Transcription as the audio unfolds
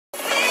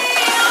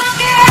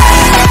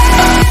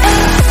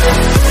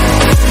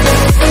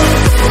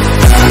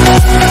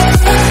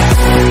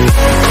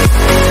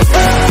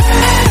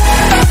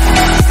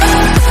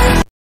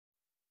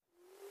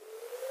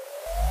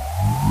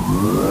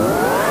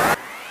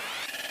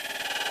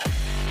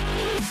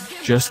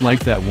Just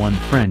like that one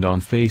friend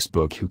on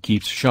Facebook who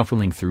keeps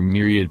shuffling through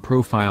myriad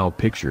profile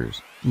pictures,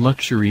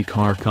 luxury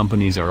car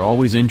companies are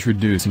always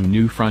introducing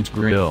new front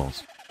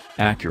grills.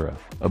 Acura,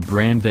 a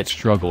brand that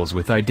struggles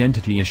with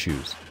identity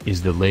issues,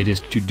 is the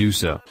latest to do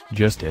so,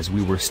 just as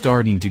we were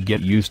starting to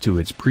get used to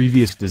its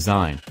previous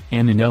design,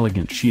 and an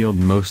elegant shield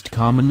most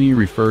commonly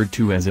referred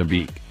to as a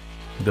beak.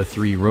 The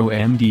 3-row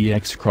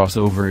MDX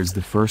crossover is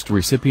the first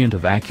recipient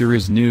of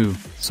Acura's new,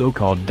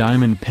 so-called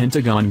Diamond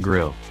Pentagon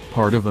grille,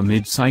 part of a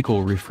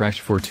mid-cycle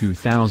refresh for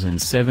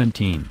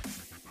 2017.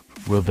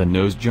 Will the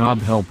nose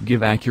job help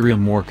give Acura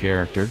more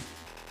character?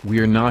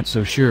 We're not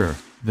so sure.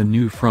 The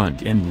new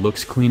front end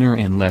looks cleaner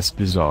and less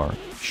bizarre,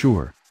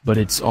 sure, but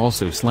it's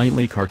also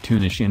slightly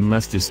cartoonish and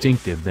less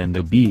distinctive than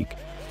the beak,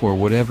 for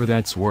whatever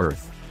that's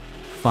worth.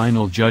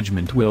 Final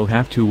judgment will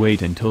have to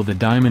wait until the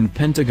Diamond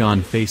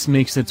Pentagon face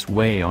makes its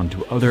way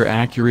onto other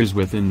Acuras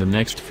within the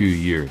next few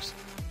years.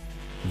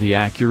 The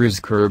Acura's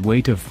curb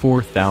weight of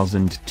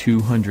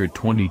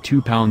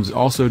 4,222 pounds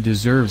also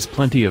deserves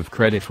plenty of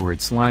credit for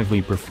its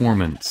lively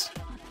performance.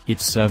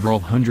 It's several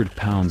hundred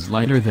pounds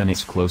lighter than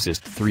its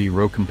closest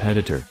 3-row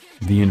competitor,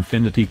 the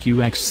Infiniti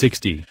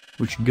QX60,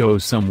 which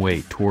goes some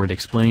weight toward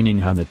explaining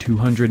how the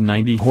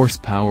 290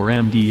 horsepower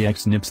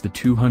MDX nips the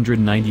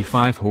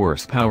 295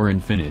 horsepower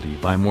Infiniti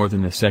by more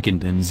than a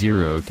second in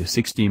 0 to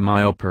 60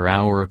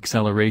 mph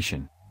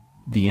acceleration.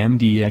 The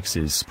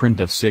MDX's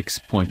sprint of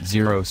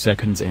 6.0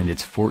 seconds and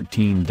its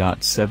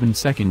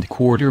 14.7-second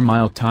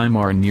quarter-mile time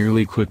are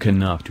nearly quick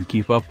enough to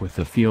keep up with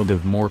the field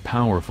of more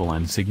powerful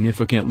and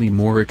significantly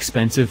more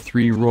expensive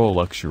 3-row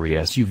luxury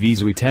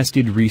SUVs we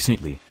tested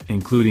recently,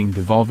 including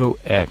the Volvo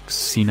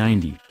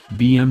XC90,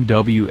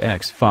 BMW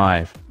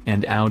X5,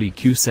 and Audi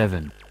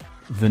Q7.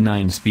 The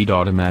 9-speed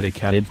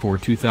automatic added for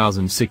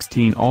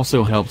 2016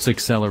 also helps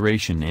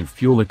acceleration and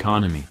fuel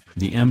economy.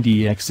 The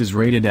MDX is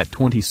rated at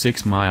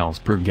 26 miles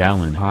per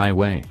gallon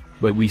highway,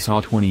 but we saw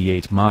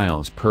 28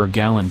 miles per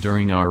gallon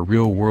during our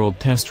real-world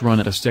test run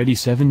at a steady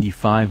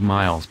 75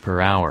 miles per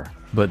hour,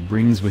 but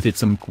brings with it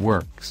some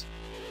quirks.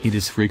 It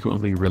is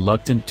frequently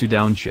reluctant to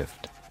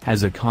downshift,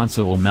 has a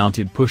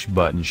console-mounted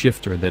push-button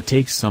shifter that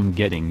takes some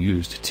getting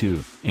used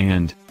to,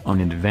 and,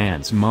 on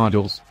advanced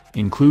models,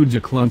 includes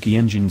a clunky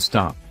engine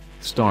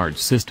stop-start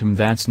system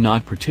that's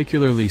not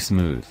particularly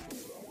smooth.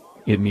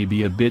 It may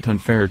be a bit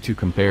unfair to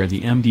compare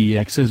the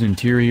MDX's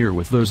interior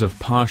with those of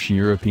posh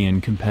European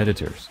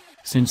competitors,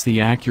 since the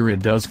Acura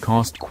does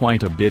cost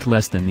quite a bit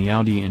less than the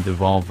Audi and the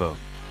Volvo.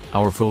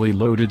 Our fully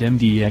loaded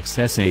MDX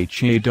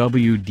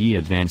SHAWD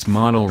Advanced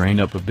model ran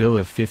up a bill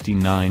of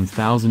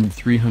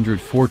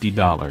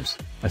 $59,340,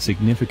 a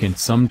significant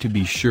sum to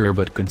be sure,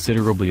 but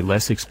considerably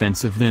less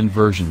expensive than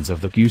versions of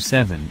the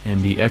Q7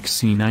 and the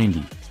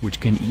XC90, which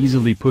can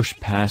easily push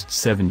past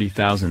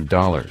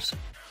 $70,000.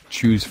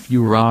 Choose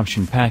fewer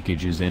option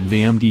packages and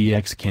the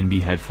MDX can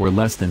be had for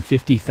less than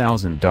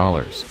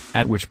 $50,000,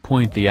 at which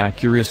point the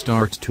Acura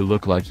starts to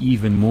look like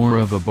even more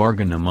of a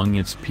bargain among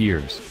its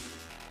peers.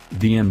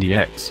 The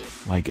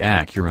MDX, like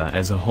Acura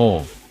as a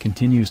whole,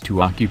 continues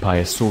to occupy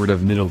a sort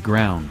of middle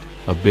ground,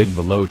 a bit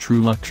below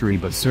true luxury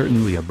but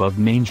certainly above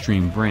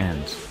mainstream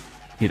brands.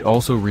 It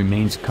also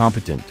remains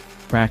competent,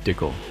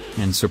 practical,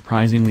 and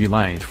surprisingly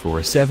light for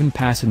a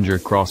 7-passenger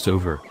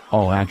crossover,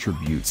 all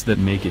attributes that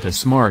make it a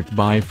smart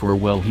buy for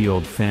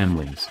well-heeled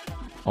families.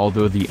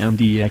 Although the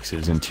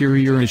MDX's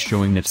interior is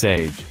showing its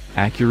age,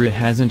 Acura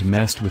hasn't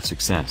messed with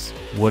success,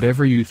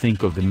 whatever you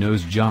think of the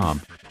nose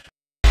job.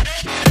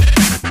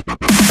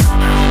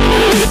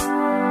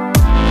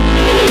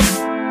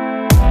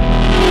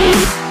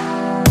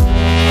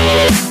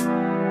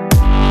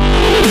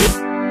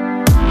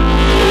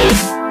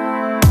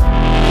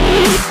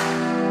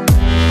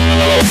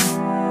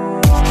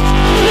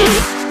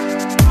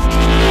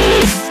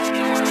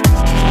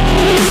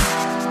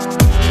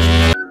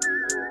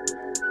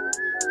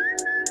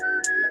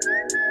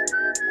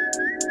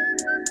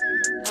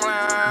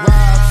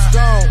 Rob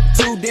Stone,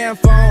 2 damn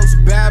phones,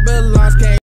 Babylon's came.